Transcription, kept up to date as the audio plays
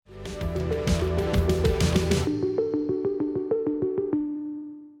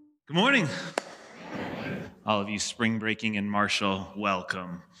Good morning. All of you spring breaking in Marshall,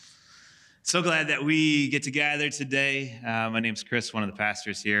 welcome. So glad that we get to gather today. My name's Chris, one of the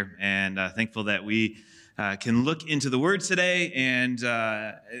pastors here, and thankful that we can look into the Word today. And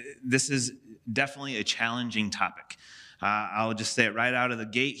this is definitely a challenging topic. I'll just say it right out of the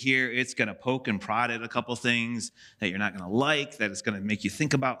gate here. It's going to poke and prod at a couple things that you're not going to like, that it's going to make you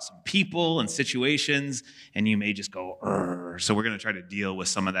think about some people and situations, and you may just go, "Urgh." So we're going to try to deal with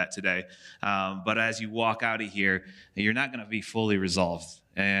some of that today. But as you walk out of here, you're not going to be fully resolved,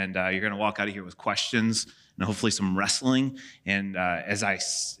 and you're going to walk out of here with questions and hopefully some wrestling. And as I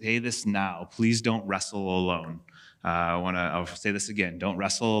say this now, please don't wrestle alone. I'll say this again, don't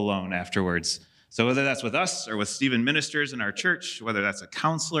wrestle alone afterwards. So whether that's with us or with Stephen ministers in our church, whether that's a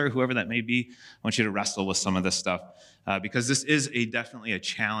counselor, whoever that may be, I want you to wrestle with some of this stuff because this is definitely a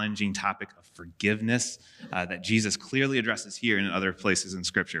challenging topic of forgiveness that Jesus clearly addresses here and in other places in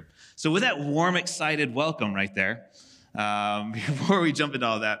Scripture. So with that warm, excited welcome right there, before we jump into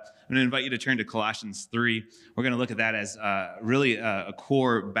all that, I'm going to invite you to turn to Colossians 3. We're going to look at that as really a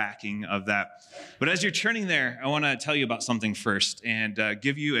core backing of that. But as you're turning there, I want to tell you about something first and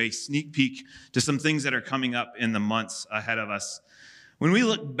give you a sneak peek to some things that are coming up in the months ahead of us. When we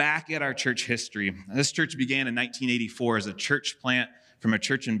look back at our church history, this church began in 1984 as a church plant from a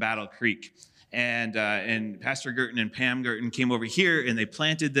church in Battle Creek. And Pastor Gerton and Pam Gerton came over here and they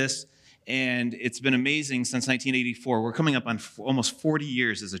planted this. And it's been amazing since 1984. We're coming up on almost 40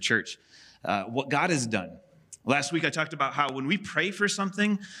 years as a church. What God has done. Last week I talked about how when we pray for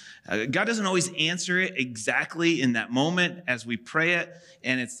something, God doesn't always answer it exactly in that moment as we pray it,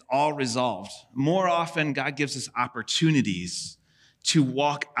 and it's all resolved. More often, God gives us opportunities to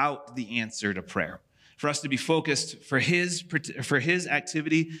walk out the answer to prayer, for us to be focused for His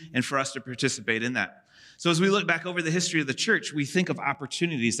activity and for us to participate in that. So as we look back over the history of the church, we think of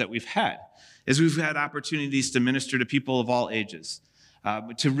opportunities that we've had, as we've had opportunities to minister to people of all ages,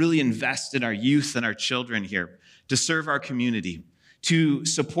 to really invest in our youth and our children here, to serve our community, to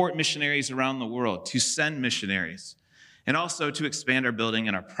support missionaries around the world, to send missionaries, and also to expand our building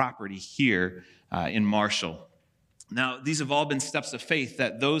and our property here in Marshall. Now, these have all been steps of faith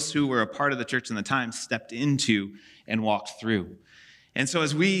that those who were a part of the church in the time stepped into and walked through. And so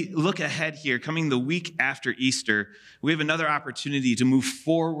as we look ahead here, coming the week after Easter, we have another opportunity to move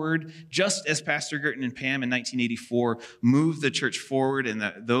forward, just as Pastor Gerton and Pam in 1984 moved the church forward, and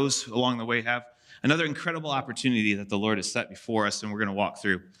those along the way have another incredible opportunity that the Lord has set before us, and we're going to walk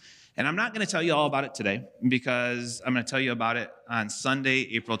through. And I'm not going to tell you all about it today, because I'm going to tell you about it on Sunday,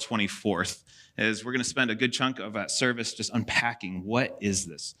 April 24th, as we're going to spend a good chunk of that service just unpacking what is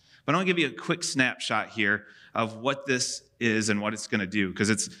this. But I want to give you a quick snapshot here of what this is and what it's going to do, because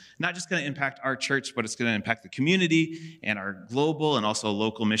it's not just going to impact our church, but it's going to impact the community and our global and also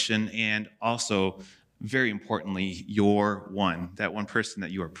local mission, and also, very importantly, that one person that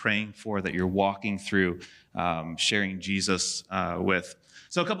you are praying for, that you're walking through, sharing Jesus with.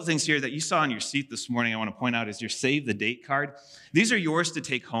 So a couple things here that you saw on your seat this morning I want to point out is your Save the Date card. These are yours to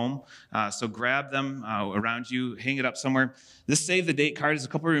take home, so grab them around you, hang it up somewhere. This Save the Date card is a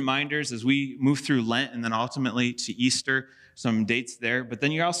couple of reminders as we move through Lent and then ultimately to Easter, some dates there. But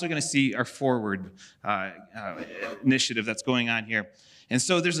then you're also going to see our Forward initiative that's going on here. And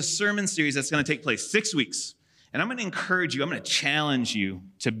so there's a sermon series that's going to take place 6 weeks. And I'm going to encourage you, I'm going to challenge you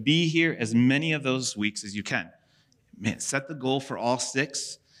to be here as many of those weeks as you can. Man, set the goal for all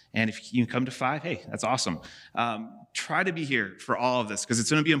 6, and if you can come to 5, hey, that's awesome. Try to be here for all of this, because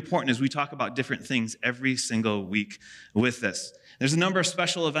it's going to be important as we talk about different things every single week with this. There's a number of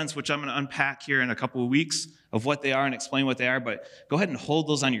special events which I'm going to unpack here in a couple of weeks of what they are and explain what they are, but go ahead and hold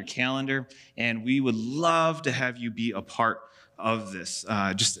those on your calendar, and we would love to have you be a part of this,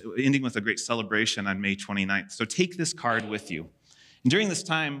 just ending with a great celebration on May 29th. So take this card with you. And during this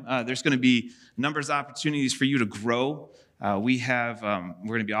time, there's going to be numbers of opportunities for you to grow. We're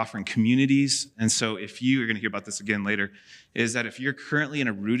going to be offering communities. And so if you're going to hear about this again later, is that if you're currently in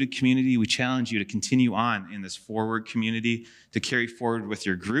a rooted community, we challenge you to continue on in this Forward community, to carry forward with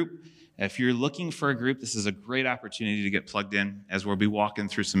your group. If you're looking for a group, this is a great opportunity to get plugged in, as we'll be walking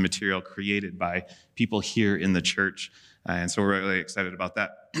through some material created by people here in the church. And so we're really excited about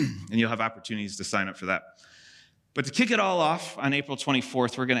that. And you'll have opportunities to sign up for that. But to kick it all off on April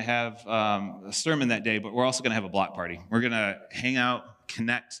 24th, we're going to have a sermon that day, but we're also going to have a block party. We're going to hang out,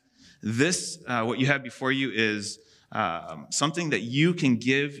 connect. This, what you have before you is something that you can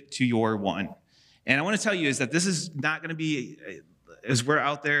give to your one. And I want to tell you is that this is not going to be, as we're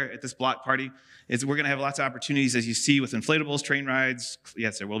out there at this block party, we're going to have lots of opportunities, as you see, with inflatables, train rides.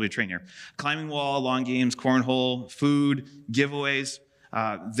 Yes, there will be a train here. Climbing wall, long games, cornhole, food, giveaways.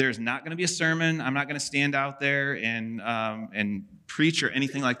 there's not going to be a sermon. I'm not going to stand out there and preach or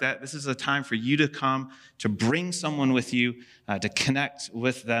anything like that. This is a time for you to come, to bring someone with you, to connect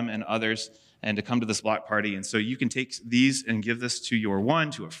with them and others, and to come to this block party. And so you can take these and give this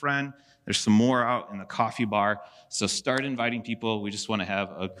to a friend. There's some more out in the coffee bar. So start inviting people. We just want to have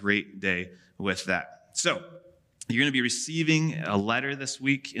a great day with that. So you're going to be receiving a letter this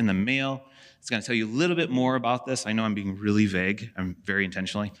week in the mail. It's going to tell you a little bit more about this. I know I'm being really vague. I'm very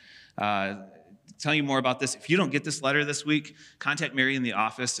intentionally. Tell you more about this. If you don't get this letter this week, contact Mary in the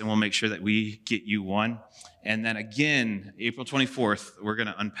office and we'll make sure that we get you one. And then again, April 24th, we're going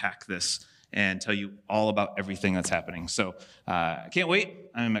to unpack this and tell you all about everything that's happening. So I can't wait.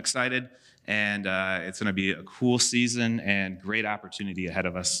 I'm excited. And it's going to be a cool season and great opportunity ahead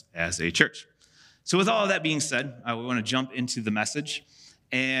of us as a church. So with all of that being said, we want to jump into the message.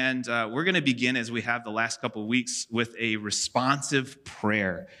 And we're going to begin, as we have the last couple of weeks, with a responsive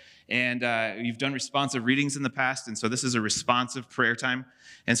prayer. And you've done responsive readings in the past, and so this is a responsive prayer time.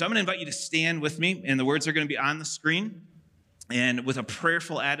 And so I'm going to invite you to stand with me, and the words are going to be on the screen. And with a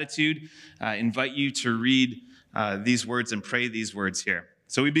prayerful attitude, invite you to read these words and pray these words here.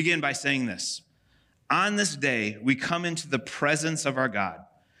 So we begin by saying this. On this day, we come into the presence of our God,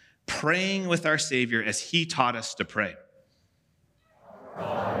 praying with our Savior as he taught us to pray.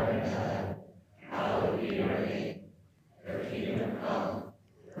 Hallowed be your name. Your kingdom come,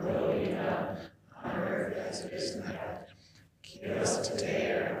 your will be done, on earth as it is in heaven. Give us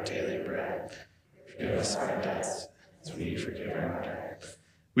today our daily bread. Forgive us our debts, as we forgive our debtors.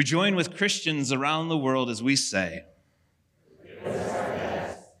 We join with Christians around the world as we say,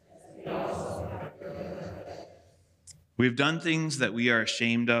 we have done things that we are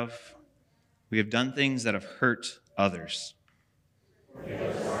ashamed of. We have done things that have hurt others.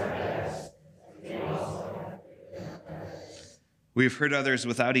 We have hurt others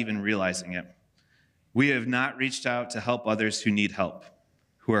without even realizing it. We have not reached out to help others who need help,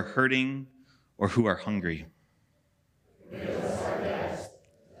 who are hurting or who are hungry.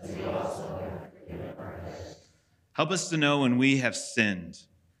 Help us to know when we have sinned.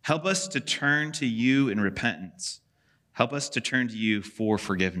 Help us to turn to you in repentance. Help us to turn to you for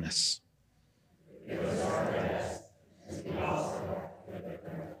forgiveness.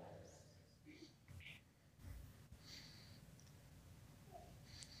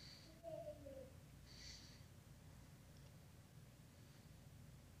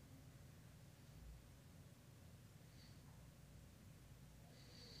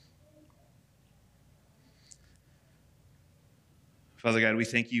 Father God, we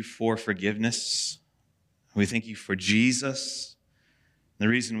thank you for forgiveness. We thank you for Jesus. The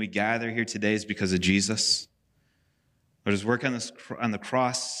reason we gather here today is because of Jesus. Lord, his work on the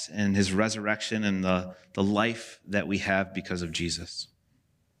cross and his resurrection and the life that we have because of Jesus.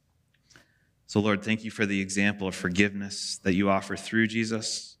 So, Lord, thank you for the example of forgiveness that you offer through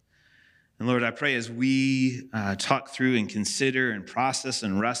Jesus. And Lord, I pray as we talk through and consider and process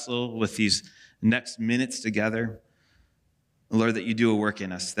and wrestle with these next minutes together, Lord, that you do a work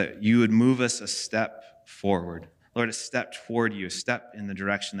in us, that you would move us a step forward. Lord, a step toward you, a step in the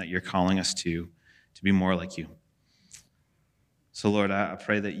direction that you're calling us to be more like you. So, Lord, I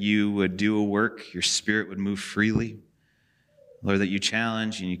pray that you would do a work, your Spirit would move freely. Lord, that you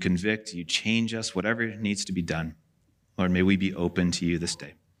challenge and you convict, you change us, whatever needs to be done. Lord, may we be open to you this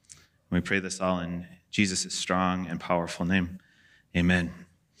day. And we pray this all in Jesus' strong and powerful name. Amen.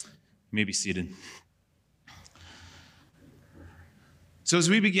 You may be seated. So as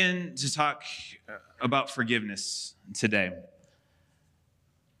we begin to talk about forgiveness today,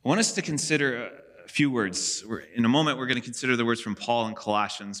 I want us to consider a few words. In a moment, we're going to consider the words from Paul in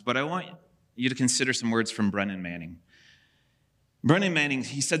Colossians, but I want you to consider some words from Brennan Manning. Brennan Manning,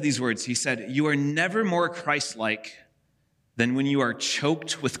 he said these words. He said, "You are never more Christ-like than when you are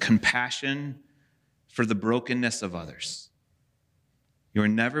choked with compassion for the brokenness of others." You are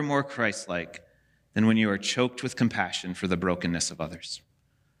never more Christ-like than when you are choked with compassion for the brokenness of others.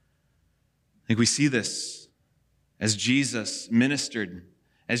 I think we see this as Jesus ministered,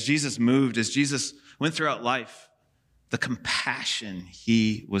 as Jesus moved, as Jesus went throughout life, the compassion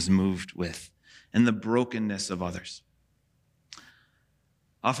he was moved with and the brokenness of others.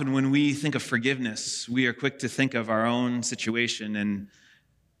 Often when we think of forgiveness, we are quick to think of our own situation and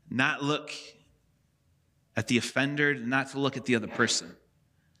not look at the offender, not to look at the other person.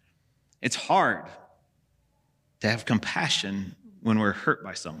 It's hard to have compassion when we're hurt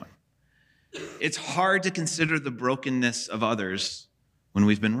by someone. It's hard to consider the brokenness of others when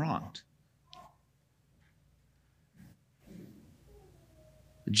we've been wronged.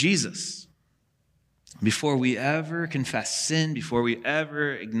 Jesus Before we ever confessed sin, before we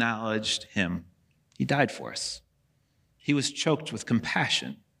ever acknowledged him, he died for us. He was choked with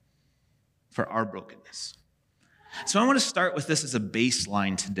compassion for our brokenness. So I want to start with this as a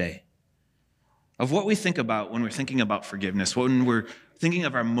baseline today of what we think about when we're thinking about forgiveness, when we're thinking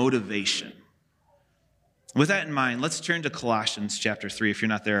of our motivation. With that in mind, let's turn to Colossians chapter 3 if you're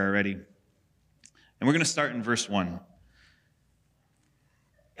not there already. And we're going to start in verse 1.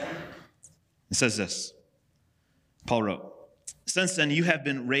 It says this. Paul wrote, "Since then you have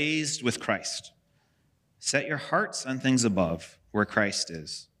been raised with Christ. Set your hearts on things above, where Christ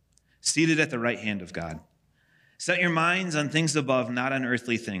is, seated at the right hand of God. Set your minds on things above, not on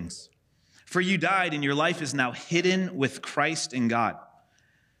earthly things. For you died, and your life is now hidden with Christ in God.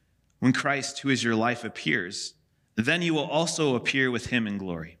 When Christ, who is your life, appears, then you will also appear with him in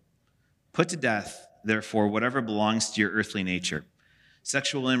glory. Put to death, therefore, whatever belongs to your earthly nature: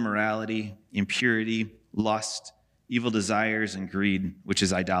 sexual immorality, impurity, lust, evil desires, and greed, which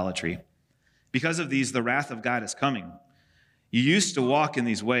is idolatry. Because of these, the wrath of God is coming. You used to walk in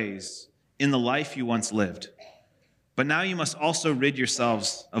these ways in the life you once lived. But now you must also rid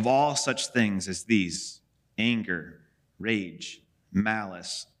yourselves of all such things as these: anger, rage,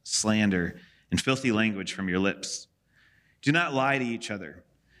 malice, slander, and filthy language from your lips. Do not lie to each other,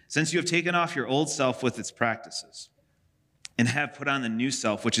 since you have taken off your old self with its practices, and have put on the new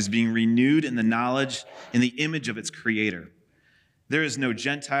self, which is being renewed in the knowledge in the image of its creator. There is no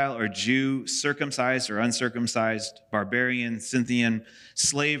Gentile or Jew, circumcised or uncircumcised, barbarian, Scythian,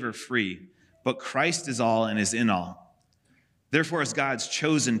 slave or free, but Christ is all and is in all. Therefore, as God's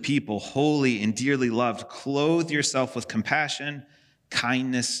chosen people, holy and dearly loved, clothe yourself with compassion,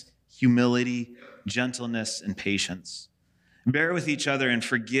 kindness, humility, gentleness, and patience. Bear with each other and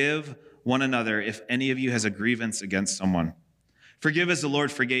forgive one another if any of you has a grievance against someone. Forgive as the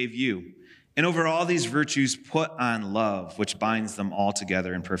Lord forgave you. And over all these virtues, put on love, which binds them all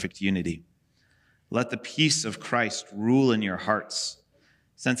together in perfect unity. Let the peace of Christ rule in your hearts,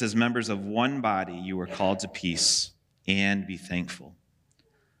 since as members of one body you were called to peace, and be thankful.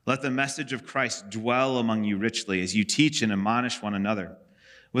 Let the message of Christ dwell among you richly as you teach and admonish one another,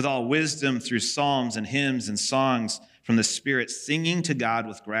 with all wisdom through psalms and hymns and songs from the Spirit, singing to God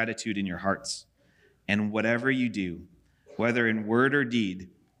with gratitude in your hearts. And whatever you do, whether in word or deed,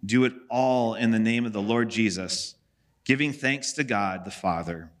 do it all in the name of the Lord Jesus, giving thanks to God the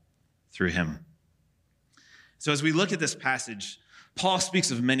Father through him." So as we look at this passage, Paul speaks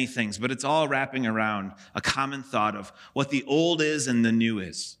of many things, but it's all wrapping around a common thought of what the old is and the new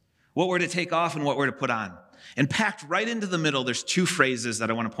is, what we're to take off and what we're to put on. And packed right into the middle, there's two phrases that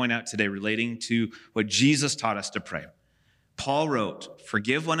I want to point out today relating to what Jesus taught us to pray. Paul wrote,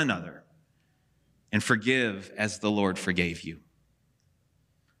 "Forgive one another, and forgive as the Lord forgave you."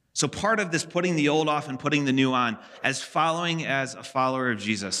 So part of this putting the old off and putting the new on, as following as a follower of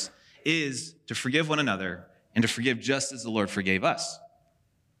Jesus, is to forgive one another and to forgive just as the Lord forgave us.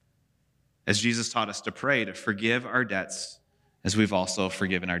 As Jesus taught us to pray, to forgive our debts as we've also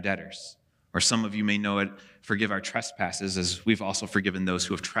forgiven our debtors. Or some of you may know it, forgive our trespasses as we've also forgiven those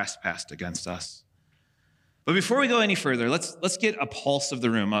who have trespassed against us. But before we go any further, let's get a pulse of the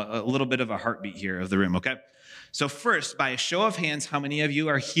room, a little bit of a heartbeat here of the room, okay? So first, by a show of hands, how many of you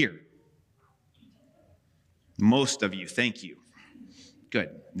are here? Most of you, thank you. Good.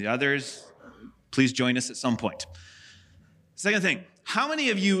 The others, please join us at some point. Second thing, how many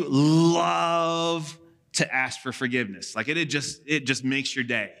of you love to ask for forgiveness? Like it just makes your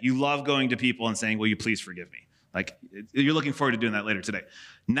day. You love going to people and saying, "Will you please forgive me?" Like you're looking forward to doing that later today.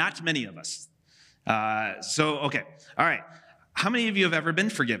 Not many of us. Okay. All right. How many of you have ever been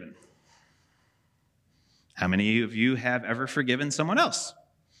forgiven? How many of you have ever forgiven someone else?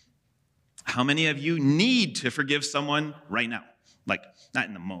 How many of you need to forgive someone right now? Like, not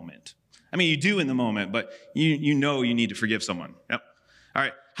in the moment. I mean, you do in the moment, but you know you need to forgive someone. Yep. All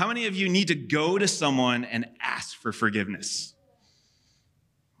right. How many of you need to go to someone and ask for forgiveness?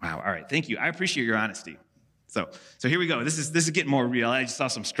 Wow. All right. Thank you. I appreciate your honesty. So here we go. This is getting more real. I just saw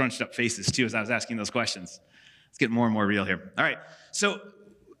some scrunched up faces too as I was asking those questions. It's getting more and more real here. All right. So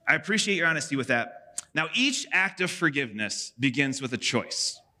I appreciate your honesty with that. Now, each act of forgiveness begins with a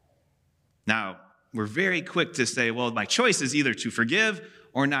choice. Now, we're very quick to say, well, my choice is either to forgive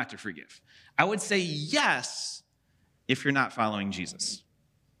or not to forgive. I would say yes if you're not following Jesus.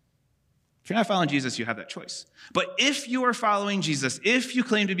 If you're not following Jesus, you have that choice. But if you are following Jesus, if you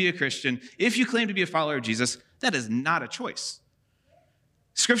claim to be a Christian, if you claim to be a follower of Jesus, that is not a choice.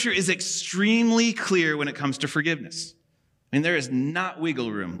 Scripture is extremely clear when it comes to forgiveness. I mean, there is not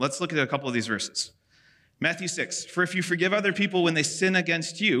wiggle room. Let's look at a couple of these verses. Matthew 6, for if you forgive other people when they sin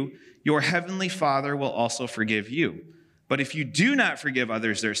against you, your heavenly Father will also forgive you. But if you do not forgive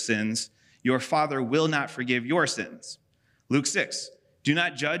others their sins, your Father will not forgive your sins. Luke 6, do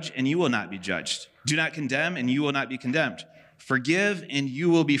not judge and you will not be judged. Do not condemn and you will not be condemned. Forgive and you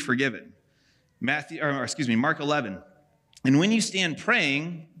will be forgiven. Mark 11, and when you stand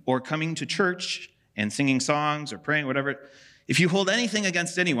praying or coming to church and singing songs or praying, whatever, if you hold anything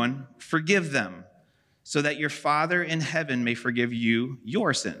against anyone, forgive them, so that your Father in heaven may forgive you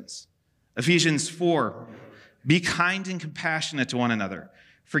your sins. Ephesians 4, be kind and compassionate to one another,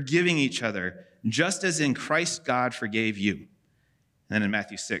 forgiving each other, just as in Christ God forgave you. And then in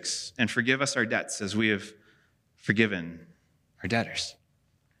Matthew 6, and forgive us our debts as we have forgiven our debtors.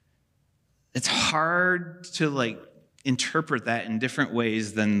 It's hard to interpret that in different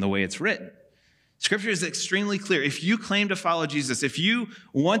ways than the way it's written. Scripture is extremely clear. If you claim to follow Jesus, if you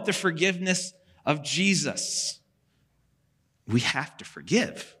want the forgiveness of Jesus, we have to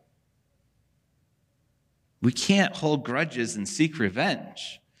forgive. We can't hold grudges and seek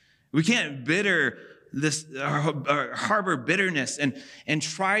revenge. We can't harbor bitterness and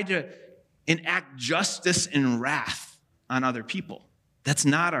try to enact justice and wrath on other people. That's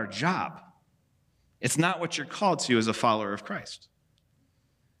not our job. It's not what you're called to as a follower of Christ.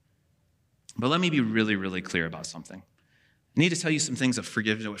 But let me be really, really clear about something. I need to tell you some things of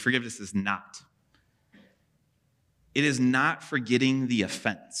forgiveness, what forgiveness is not. It is not forgetting the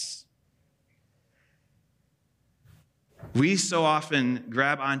offense. We so often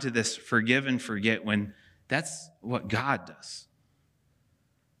grab onto this forgive and forget when that's what God does,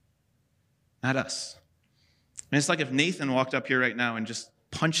 not us. And it's like if Nathan walked up here right now and just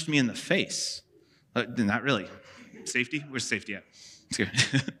punched me in the face. Not really. Safety? Where's safety at?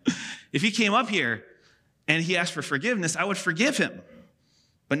 If he came up here and he asked for forgiveness, I would forgive him.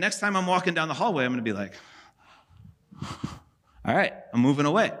 But next time I'm walking down the hallway, I'm going to be like, all right, I'm moving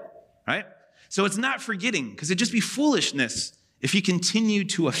away, right? So it's not forgetting, because it'd just be foolishness if he continued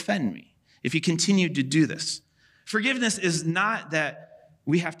to offend me, if he continued to do this. Forgiveness is not that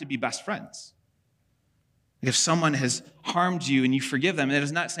we have to be best friends. If someone has harmed you and you forgive them, that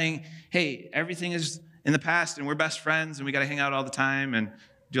is not saying, hey, everything is in the past and we're best friends and we got to hang out all the time and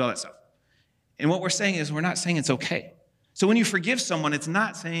do all that stuff. And what we're saying is we're not saying it's okay. So when you forgive someone, it's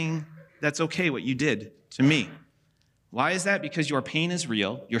not saying that's okay what you did to me. Why is that? Because your pain is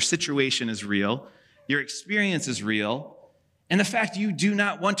real, your situation is real, your experience is real, and the fact you do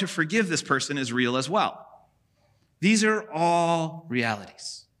not want to forgive this person is real as well. These are all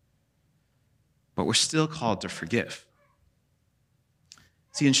realities. But we're still called to forgive.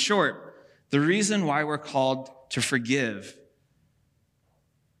 See, in short, the reason why we're called to forgive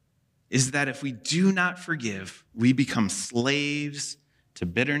is that if we do not forgive, we become slaves to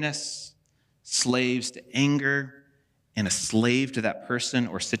bitterness, slaves to anger, and a slave to that person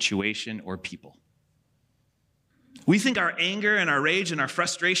or situation or people. We think our anger and our rage and our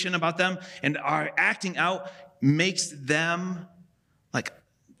frustration about them and our acting out makes them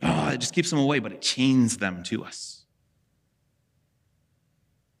it just keeps them away, but it chains them to us.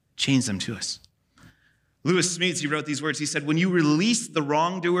 Chains them to us. Lewis Smedes, he wrote these words. He said, when you release the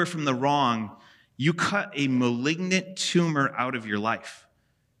wrongdoer from the wrong, you cut a malignant tumor out of your life.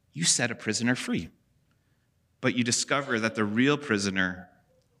 You set a prisoner free. But you discover that the real prisoner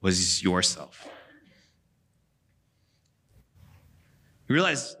was yourself. You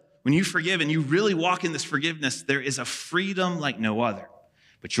realize when you forgive and you really walk in this forgiveness, there is a freedom like no other.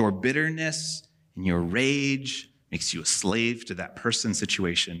 But your bitterness and your rage makes you a slave to that person,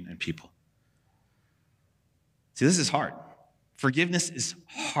 situation, and people. See, this is hard. Forgiveness is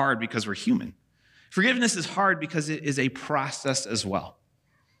hard because we're human. Forgiveness is hard because it is a process as well.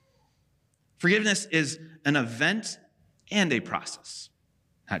 Forgiveness is an event and a process,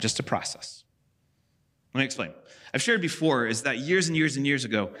 not just a process. Let me explain. I've shared before is that years and years and years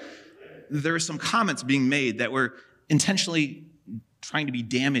ago, there were some comments being made that were intentionally trying to be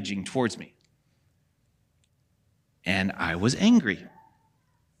damaging towards me. And I was angry.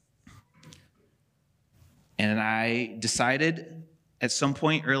 And I decided at some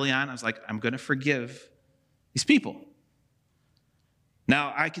point early on, I was like, I'm going to forgive these people.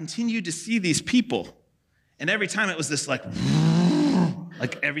 Now, I continued to see these people, and every time it was this like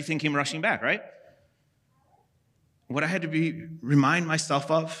everything came rushing back, right? What I had to remind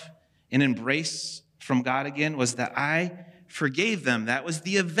myself of and embrace from God again was that I forgave them. That was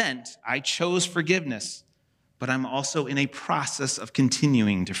the event. I chose forgiveness, but I'm also in a process of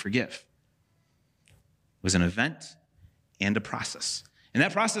continuing to forgive. It was an event and a process. And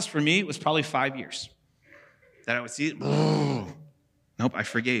that process for me was probably 5 years. That I would see it, nope, I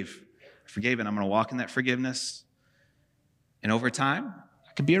forgave. forgave, and I'm going to walk in that forgiveness. And over time,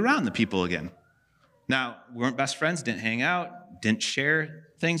 I could be around the people again. Now, we weren't best friends, didn't hang out, didn't share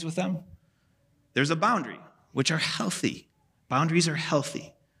things with them. There's a boundary, which are healthy. Boundaries are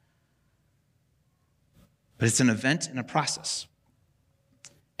healthy. But it's an event and a process.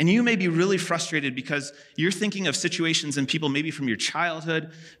 And you may be really frustrated because you're thinking of situations and people maybe from your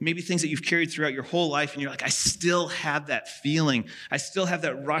childhood, maybe things that you've carried throughout your whole life, and you're like, I still have that feeling. I still have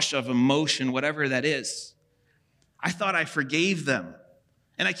that rush of emotion, whatever that is. I thought I forgave them.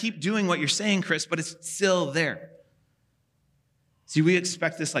 And I keep doing what you're saying, Chris, but it's still there. See, we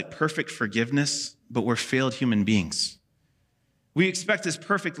expect this like perfect forgiveness, but we're failed human beings. We expect this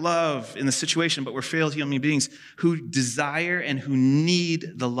perfect love in the situation, but we're failed human beings who desire and who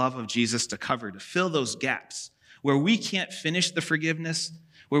need the love of Jesus to cover, to fill those gaps. Where we can't finish the forgiveness,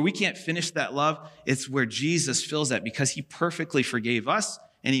 where we can't finish that love, it's where Jesus fills that because he perfectly forgave us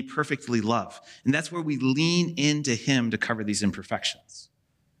and he perfectly loved. And that's where we lean into him to cover these imperfections.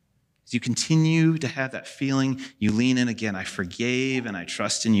 As you continue to have that feeling, you lean in again. I forgave and I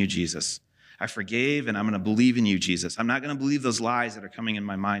trust in you, Jesus. I forgave, and I'm going to believe in you, Jesus. I'm not going to believe those lies that are coming in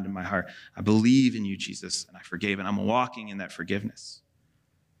my mind and my heart. I believe in you, Jesus, and I forgave, and I'm walking in that forgiveness.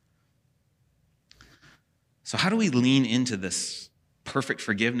 So how do we lean into this perfect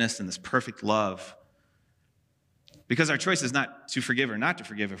forgiveness and this perfect love? Because our choice is not to forgive or not to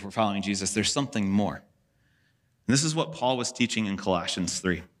forgive if we're following Jesus. There's something more. And this is what Paul was teaching in Colossians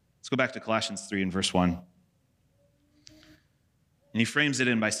 3. Let's go back to Colossians 3 and verse 1. And he frames it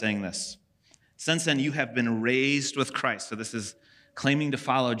in by saying this. Since then, you have been raised with Christ. So this is claiming to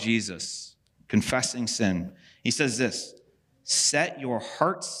follow Jesus, confessing sin. He says this, set your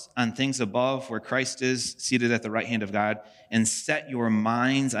hearts on things above where Christ is seated at the right hand of God, and set your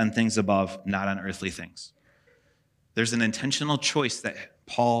minds on things above, not on earthly things. There's an intentional choice that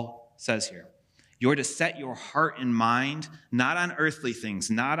Paul says here. You're to set your heart and mind not on earthly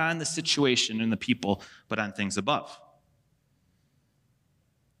things, not on the situation and the people, but on things above.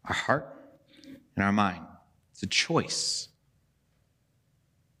 Our heart and our mind. It's a choice.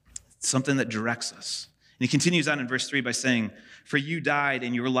 It's something that directs us. And he continues on in verse 3 by saying, for you died,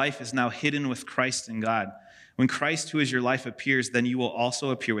 and your life is now hidden with Christ in God. When Christ, who is your life, appears, then you will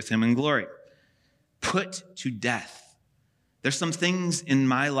also appear with him in glory. Put to death. There's some things in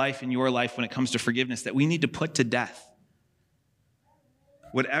my life, in your life, when it comes to forgiveness, that we need to put to death.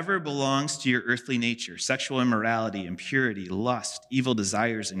 Whatever belongs to your earthly nature, sexual immorality, impurity, lust, evil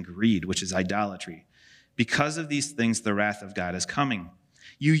desires, and greed, which is idolatry. Because of these things, the wrath of God is coming.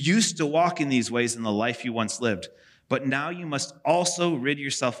 You used to walk in these ways in the life you once lived, but now you must also rid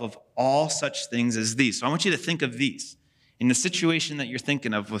yourself of all such things as these. So I want you to think of these in the situation that you're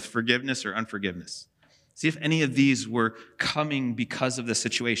thinking of with forgiveness or unforgiveness. See if any of these were coming because of the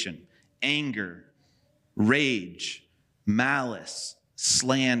situation. Anger, rage, malice,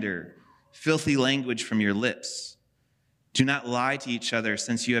 slander, filthy language from your lips. Do not lie to each other,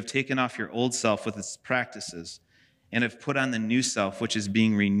 since you have taken off your old self with its practices and have put on the new self, which is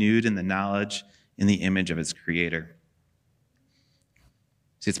being renewed in the knowledge in the image of its creator.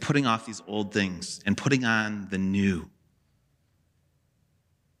 See, it's putting off these old things and putting on the new.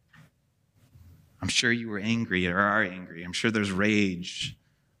 I'm sure you were angry or are angry. I'm sure there's rage.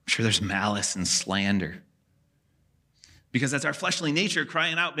 I'm sure there's malice and slander. Because that's our fleshly nature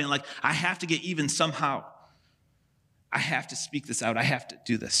crying out, being like, I have to get even somehow. I have to speak this out. I have to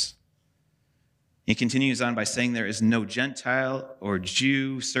do this. He continues on by saying there is no Gentile or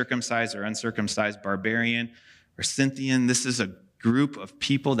Jew, circumcised or uncircumcised, barbarian or Scythian. This is a group of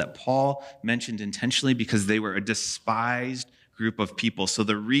people that Paul mentioned intentionally because they were a despised group of people. So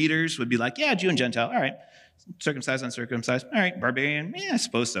the readers would be like, yeah, Jew and Gentile, all right. Circumcised, uncircumcised, all right. Barbarian, yeah, I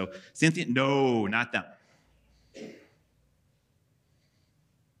suppose so. Scythian, no, not them.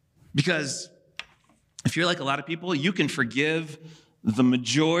 Because if you're like a lot of people, you can forgive the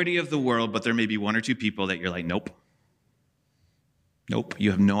majority of the world, but there may be one or two people that you're like, nope. Nope,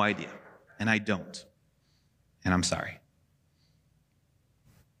 you have no idea. And I don't. And I'm sorry.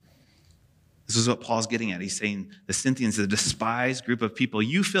 This is what Paul's getting at. He's saying the Scythians, the despised group of people.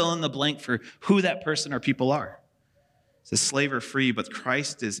 You fill in the blank for who that person or people are. It says slave or free, but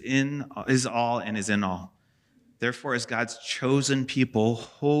Christ is all and is in all. Therefore, as God's chosen people,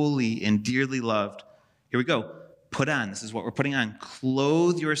 holy and dearly loved, here we go. Put on, this is what we're putting on.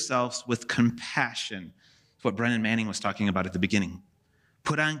 Clothe yourselves with compassion. It's what Brennan Manning was talking about at the beginning.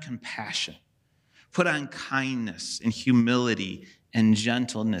 Put on compassion. Put on kindness and humility and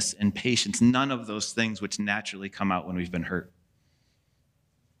gentleness and patience. None of those things which naturally come out when we've been hurt.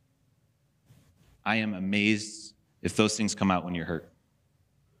 I am amazed if those things come out when you're hurt.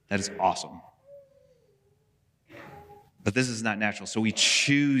 That is awesome. But this is not natural. So we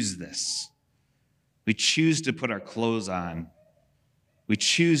choose this. We choose to put our clothes on. We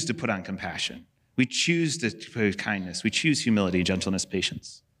choose to put on compassion. We choose to put kindness. We choose humility, gentleness,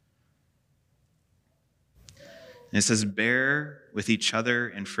 patience. And it says, bear with each other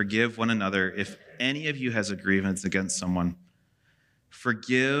and forgive one another. If any of you has a grievance against someone,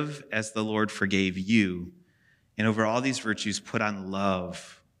 forgive as the Lord forgave you. And over all these virtues, put on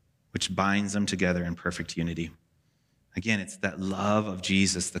love, which binds them together in perfect unity. Again, it's that love of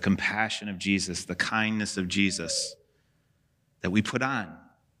Jesus, the compassion of Jesus, the kindness of Jesus that we put on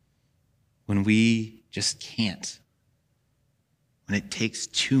when we just can't, when it takes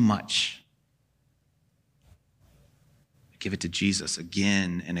too much. We give it to Jesus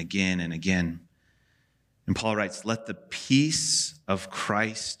again and again and again. And Paul writes, let the peace of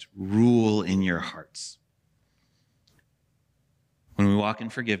Christ rule in your hearts. When we walk in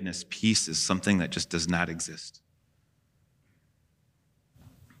forgiveness, peace is something that just does not exist.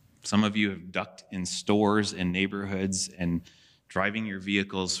 Some of you have ducked in stores and neighborhoods and driving your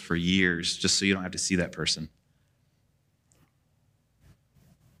vehicles for years just so you don't have to see that person.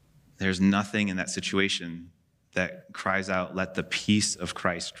 There's nothing in that situation that cries out, let the peace of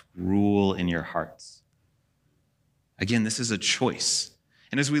Christ rule in your hearts. Again, this is a choice.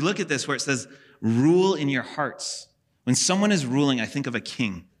 And as we look at this where it says, rule in your hearts, when someone is ruling, I think of a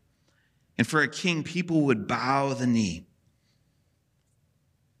king. And for a king, people would bow the knee.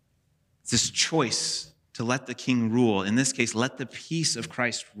 It's this choice to let the king rule. In this case, let the peace of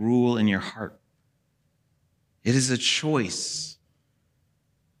Christ rule in your heart. It is a choice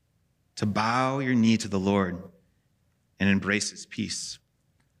to bow your knee to the Lord and embrace his peace.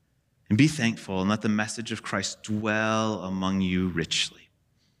 And be thankful and let the message of Christ dwell among you richly.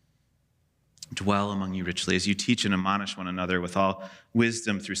 Dwell among you richly as you teach and admonish one another with all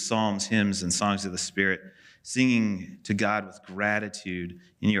wisdom through psalms, hymns, and songs of the Spirit, singing to God with gratitude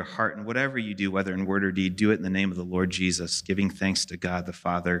in your heart. And whatever you do, whether in word or deed, do it in the name of the Lord Jesus, giving thanks to God the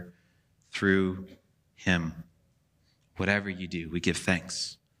Father through him. Whatever you do, we give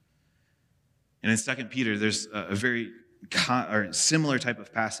thanks. And in 2 Peter, there's a very similar type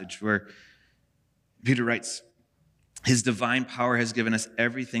of passage where Peter writes, his divine power has given us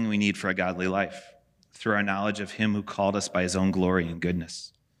everything we need for a godly life through our knowledge of him who called us by his own glory and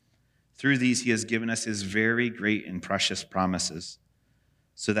goodness. Through these, he has given us his very great and precious promises,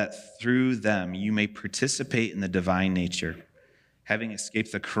 so that through them you may participate in the divine nature, having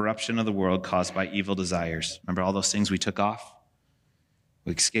escaped the corruption of the world caused by evil desires. Remember all those things we took off?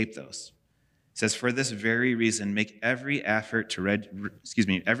 We escaped those. It says, for this very reason, make every effort to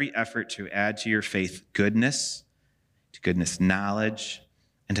add to your faith goodness, to goodness knowledge,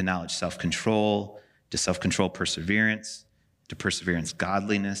 and to knowledge self-control, to self-control perseverance, to perseverance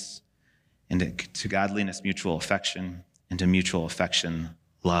godliness, and to godliness mutual affection, and to mutual affection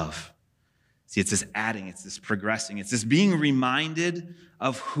love. See, it's this adding, it's this progressing, it's this being reminded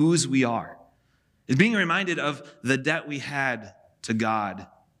of whose we are. It's being reminded of the debt we had to God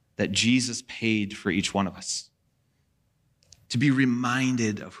that Jesus paid for each one of us. To be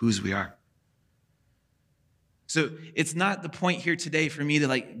reminded of whose we are. So it's not the point here today for me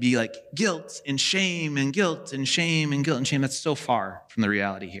to be like guilt and shame and guilt and shame and guilt and shame. That's so far from the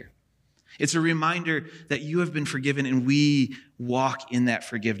reality here. It's a reminder that you have been forgiven and we walk in that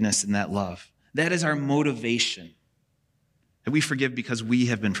forgiveness and that love. That is our motivation. That we forgive because we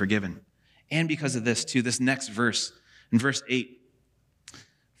have been forgiven. And because of this too, this next verse, in verse 8,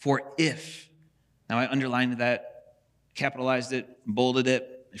 for if, now I underlined that, capitalized it, bolded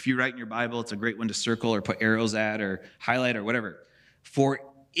it. If you write in your Bible, it's a great one to circle or put arrows at or highlight or whatever. For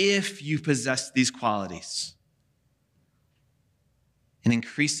if you possess these qualities, in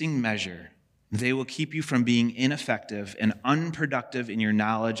increasing measure, they will keep you from being ineffective and unproductive in your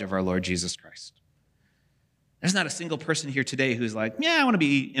knowledge of our Lord Jesus Christ. There's not a single person here today who's like, yeah, I want to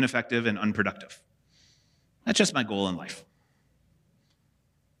be ineffective and unproductive. That's just my goal in life.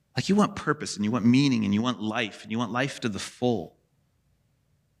 Like you want purpose and you want meaning and you want life to the full.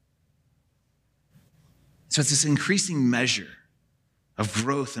 So it's this increasing measure of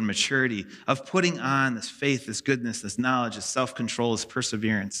growth and maturity, of putting on this faith, this goodness, this knowledge, this self-control, this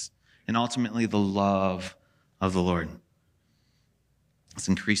perseverance, and ultimately the love of the Lord. It's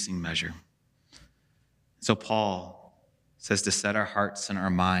increasing measure. So Paul says to set our hearts and our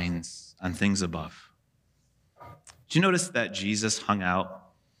minds on things above. Did you notice that Jesus hung out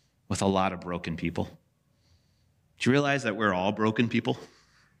with a lot of broken people? Do you realize that we're all broken people?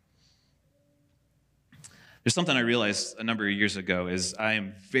 There's something I realized a number of years ago is I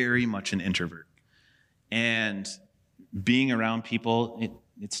am very much an introvert. And being around people,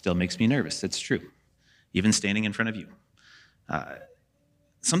 it still makes me nervous. It's true, even standing in front of you.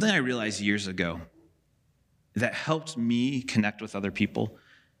 Something I realized years ago that helped me connect with other people,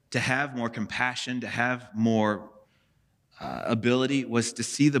 to have more compassion, to have more ability, was to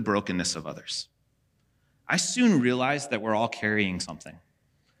see the brokenness of others. I soon realized that we're all carrying something.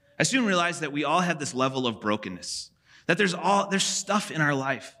 I soon realized that we all have this level of brokenness, that there's stuff in our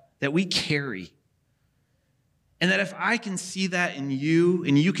life that we carry. And that if I can see that in you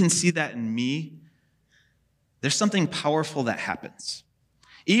and you can see that in me, there's something powerful that happens.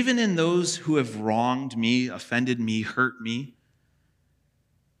 Even in those who have wronged me, offended me, hurt me,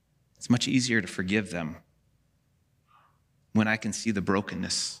 it's much easier to forgive them when I can see the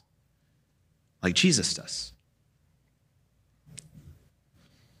brokenness like Jesus does.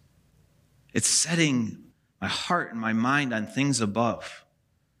 It's setting my heart and my mind on things above.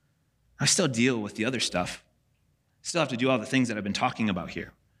 I still deal with the other stuff. I still have to do all the things that I've been talking about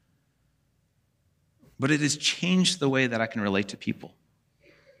here. But it has changed the way that I can relate to people.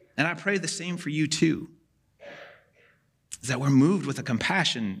 And I pray the same for you too. Is that we're moved with a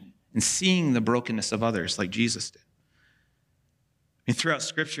compassion in seeing the brokenness of others like Jesus did. I mean, throughout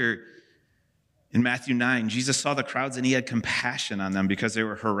Scripture, in Matthew 9, Jesus saw the crowds and he had compassion on them because they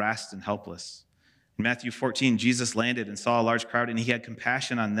were harassed and helpless. In Matthew 14, Jesus landed and saw a large crowd and he had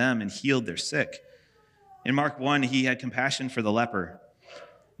compassion on them and healed their sick. In Mark 1, he had compassion for the leper.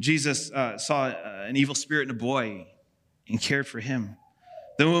 Jesus saw an evil spirit in a boy and cared for him.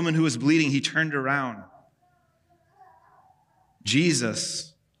 The woman who was bleeding, he turned around.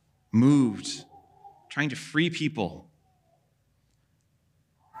 Jesus moved, trying to free people.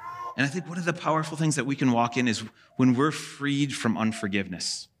 And I think one of the powerful things that we can walk in is when we're freed from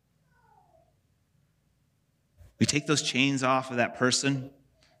unforgiveness. We take those chains off of that person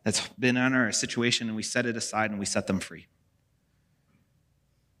that's been in our situation and we set it aside and we set them free.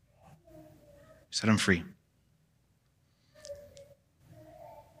 Set them free.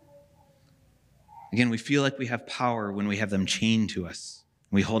 Again, we feel like we have power when we have them chained to us.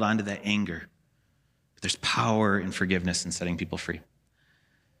 We hold on to that anger. But there's power in forgiveness and setting people free.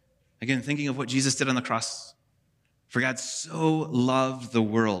 Again, thinking of what Jesus did on the cross. For God so loved the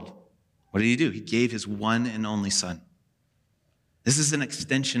world. What did he do? He gave his one and only Son. This is an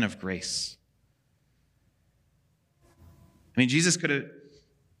extension of grace. I mean, Jesus could have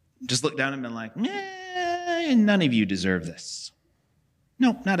just looked down and been like, none of you deserve this.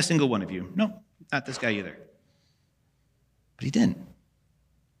 No, not a single one of you. No, not this guy either. But he didn't.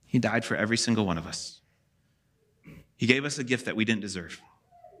 He died for every single one of us. He gave us a gift that we didn't deserve.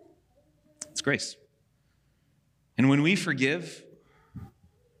 It's grace. And when we forgive,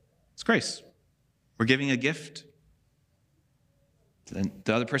 it's grace. We're giving a gift that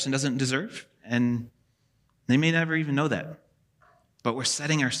the other person doesn't deserve, and they may never even know that. But we're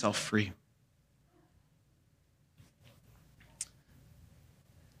setting ourselves free.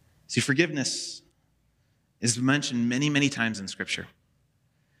 See, forgiveness is mentioned many, many times in Scripture.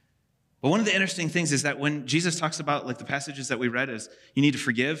 But one of the interesting things is that when Jesus talks about, like the passages that we read, is you need to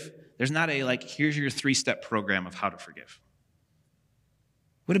forgive, there's not a, like, here's your 3-step program of how to forgive.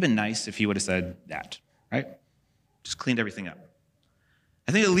 Would have been nice if he would have said that, right? Just cleaned everything up.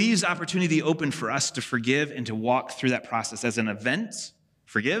 I think it leaves opportunity open for us to forgive and to walk through that process as an event,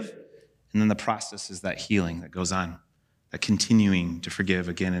 forgive, and then the process is that healing that goes on, that continuing to forgive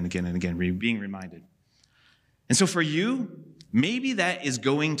again and again and again, being reminded. And so for you, maybe that is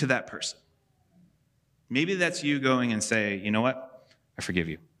going to that person. Maybe that's you going and say, you know what? I forgive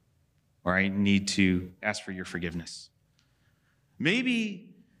you. Or I need to ask for your forgiveness.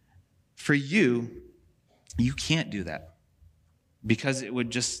 Maybe for you, you can't do that because it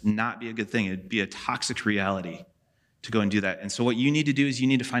would just not be a good thing. It'd be a toxic reality to go and do that. And so what you need to do is you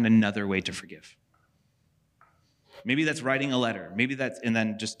need to find another way to forgive. Maybe that's writing a letter. Maybe that's, and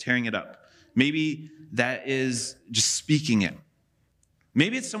then just tearing it up. Maybe that is just speaking it.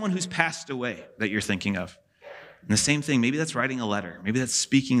 Maybe it's someone who's passed away that you're thinking of. And the same thing, maybe that's writing a letter. Maybe that's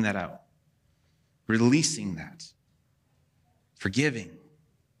speaking that out. Releasing that. Forgiving.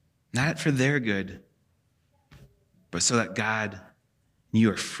 Not for their good, but so that God and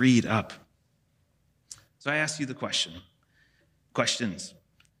you are freed up. So I ask you the questions.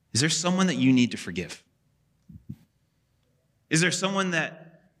 Is there someone that you need to forgive? Is there someone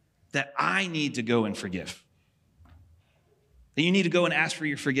that I need to go and forgive? That you need to go and ask for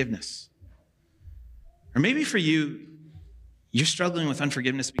your forgiveness? Or maybe for you, you're struggling with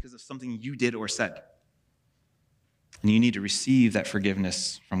unforgiveness because of something you did or said. And you need to receive that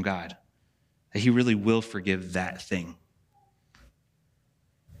forgiveness from God. That he really will forgive that thing.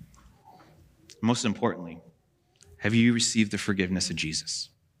 Most importantly, Have you received the forgiveness of Jesus?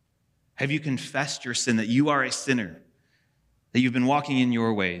 Have you confessed your sin, that you are a sinner, that you've been walking in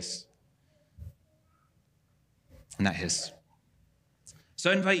your ways and not his?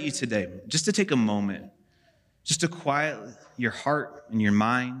 So I invite you today just to take a moment, just to quiet your heart and your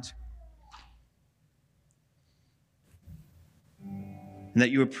mind, and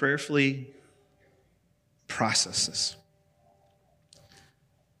that you would prayerfully process this.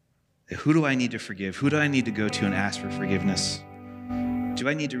 Who do I need to forgive? Who do I need to go to and ask for forgiveness? Do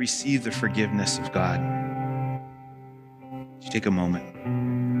I need to receive the forgiveness of God? Would you take a moment?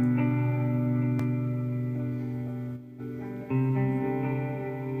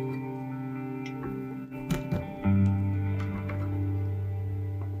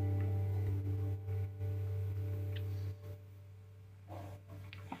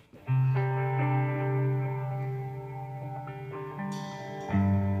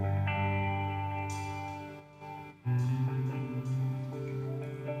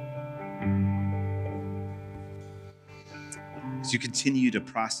 As you continue to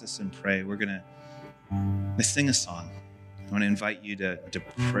process and pray, we're going to sing a song. I want to invite you to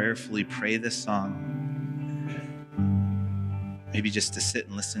prayerfully pray this song. Maybe just to sit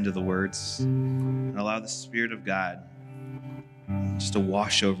and listen to the words and allow the Spirit of God just to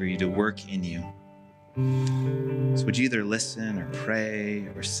wash over you, to work in you. So would you either listen or pray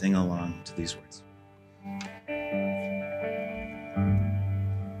or sing along to these words?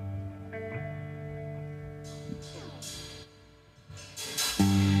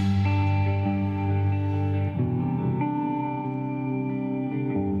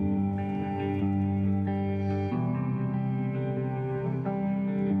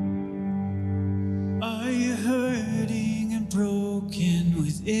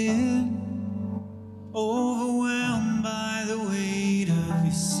 Overwhelmed by the weight of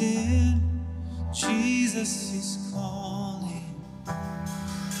your sin, Jesus is calling.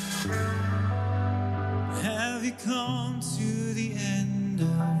 Have you come to the end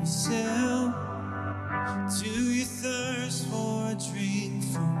of yourself? Do you thirst for a drink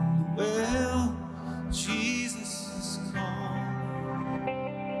from the well? Jesus is calling.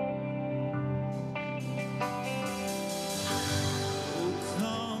 Oh,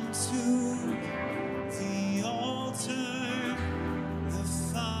 come to the altar. The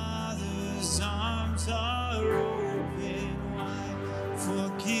Father's arms are open wide.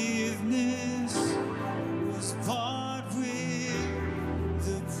 Forgiveness was bought with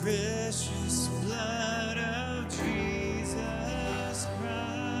the precious blood of Jesus Christ.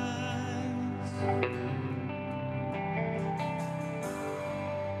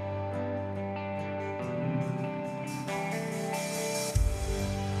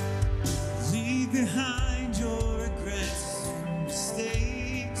 Leave behind your regrets and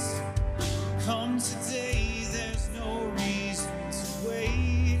mistakes. Come today, there's no reason to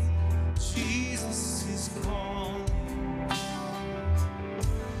wait. Jesus is calling.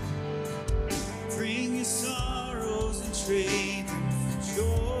 Bring your sorrows and trade them for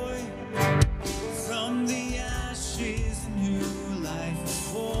joy. From the ashes, a new life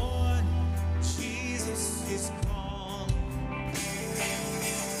is born. Jesus is calling.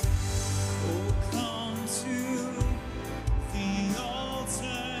 Oh, come to the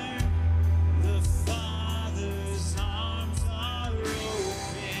altar. The Father's arms are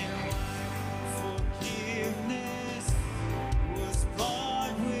open wide. Forgiveness was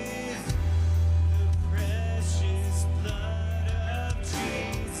bought with the precious blood of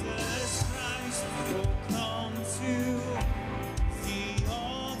Jesus Christ. Oh, come to the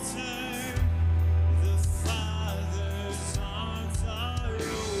altar. The Father's arms are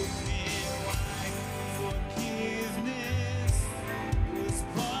open wide. Forgiveness was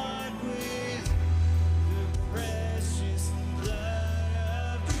bought with the precious blood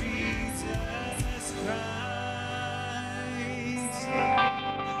of Jesus Christ.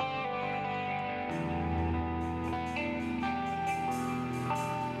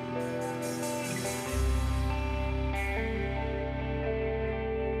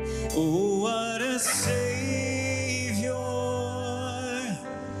 Oh, what a Savior!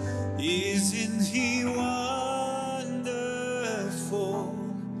 Isn't He wonderful?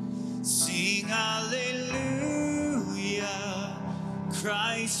 Sing hallelujah,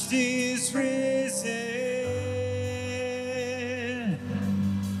 Christ is risen.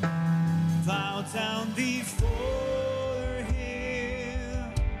 Bow down before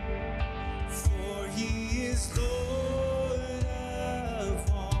Him, for He is Lord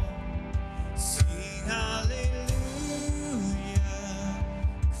of all. Sing hallelujah,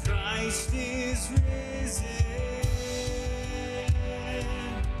 Christ is risen.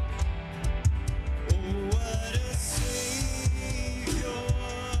 Oh, what a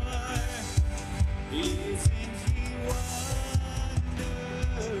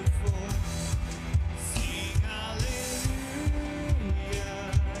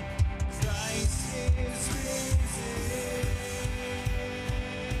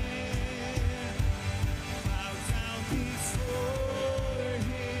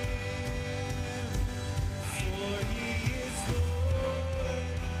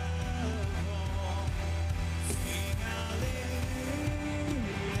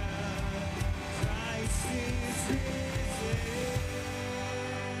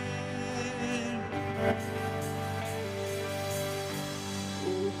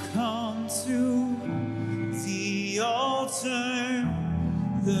Oh, come to the altar.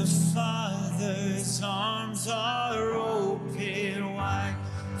 The Father's arms are open wide.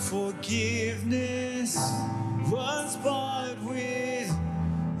 Forgiveness was bought with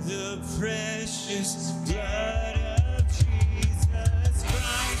the precious blood of Jesus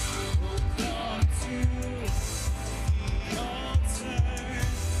Christ. Oh, come to the altar.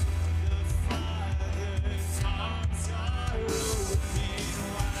 The Father's arms are open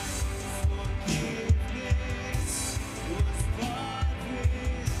wide. Forgiveness was bought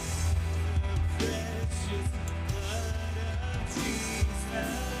with the precious blood of Jesus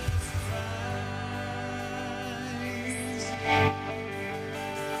Christ.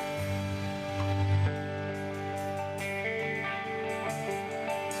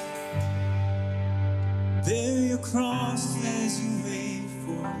 Bear your cross as you wait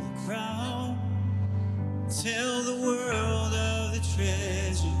for the crown. Tell the world of the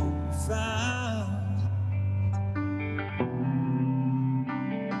treasure you found.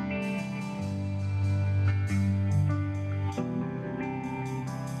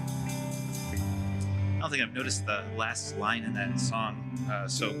 I don't think I've noticed the last line in that song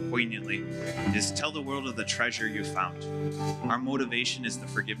so poignantly is tell the world of the treasure you found. Our motivation is the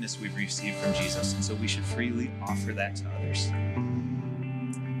forgiveness we've received from Jesus, and so we should freely offer that to others.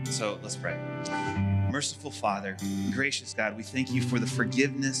 So let's pray. Merciful Father, gracious God, we thank you for the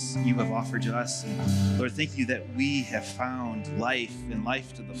forgiveness you have offered to us. And Lord, thank you that we have found life and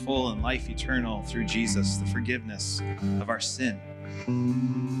life to the full and life eternal through Jesus, the forgiveness of our sin.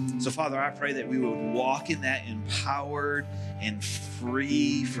 So, Father, I pray that we would walk in that empowered and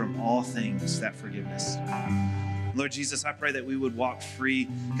free from all things, that forgiveness. Lord Jesus, I pray that we would walk free,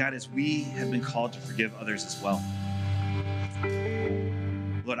 God, as we have been called to forgive others as well.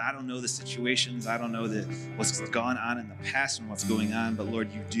 Lord, I don't know the situations. I don't know what's gone on in the past and what's going on, but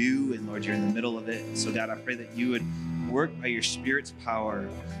Lord, you do, and Lord, you're in the middle of it. So God, I pray that you would work by your Spirit's power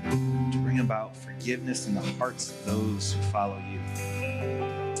to bring about forgiveness in the hearts of those who follow you.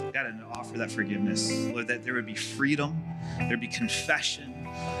 God, and offer that forgiveness. Lord, that there would be freedom, there'd be confession.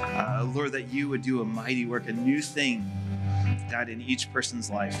 Lord, that you would do a mighty work, a new thing, God, in each person's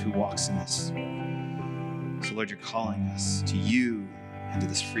life who walks in this. So Lord, you're calling us to you and to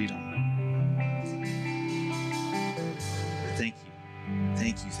this freedom. Thank you.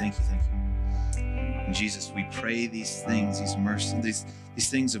 Thank you, thank you, thank you. And Jesus, we pray these things, these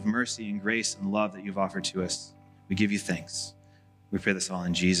things of mercy and grace and love that you've offered to us. We give you thanks. We pray this all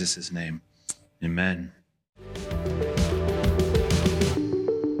in Jesus' name. Amen.